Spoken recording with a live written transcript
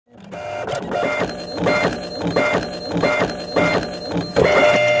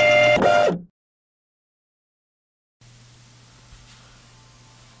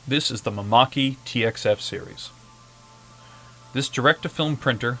This is the Mimaki TXF series. This direct-to-film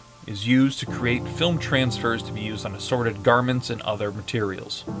printer is used to create film transfers to be used on assorted garments and other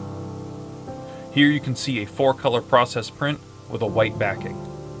materials. Here you can see a 4-color process print with a white backing.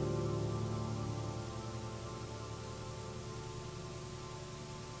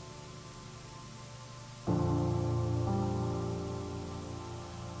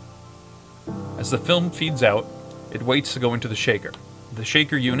 As the film feeds out, it waits to go into the shaker. The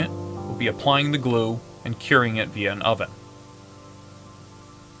shaker unit will be applying the glue and curing it via an oven.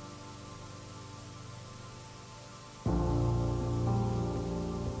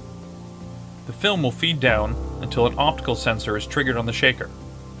 The film will feed down until an optical sensor is triggered on the shaker.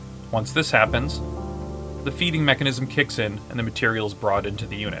 Once this happens, the feeding mechanism kicks in and the material is brought into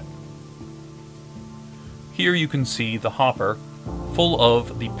the unit. Here you can see the hopper full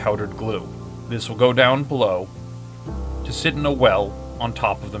of the powdered glue. This will go down below to sit in a well on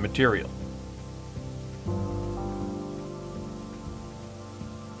top of the material.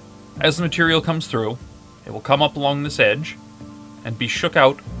 As the material comes through, it will come up along this edge and be shook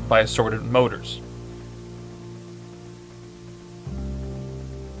out by assorted motors.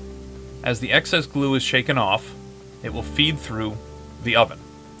 As the excess glue is shaken off, it will feed through the oven,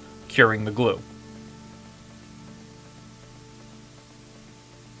 curing the glue.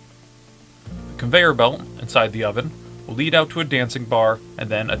 The conveyor belt inside the oven will lead out to a dancing bar and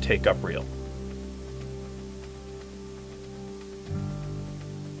then a take-up reel.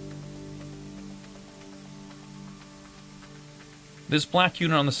 This black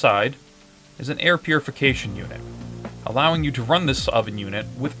unit on the side is an air purification unit, allowing you to run this oven unit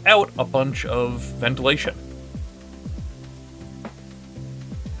without a bunch of ventilation.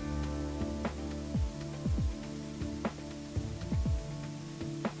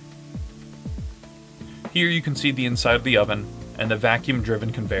 Here you can see the inside of the oven and the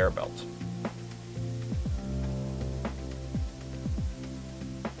vacuum-driven conveyor belt.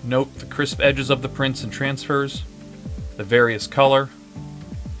 Note the crisp edges of the prints and transfers, the various color,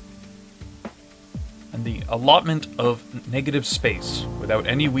 and the allotment of negative space without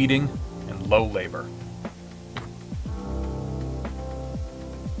any weeding and low labor.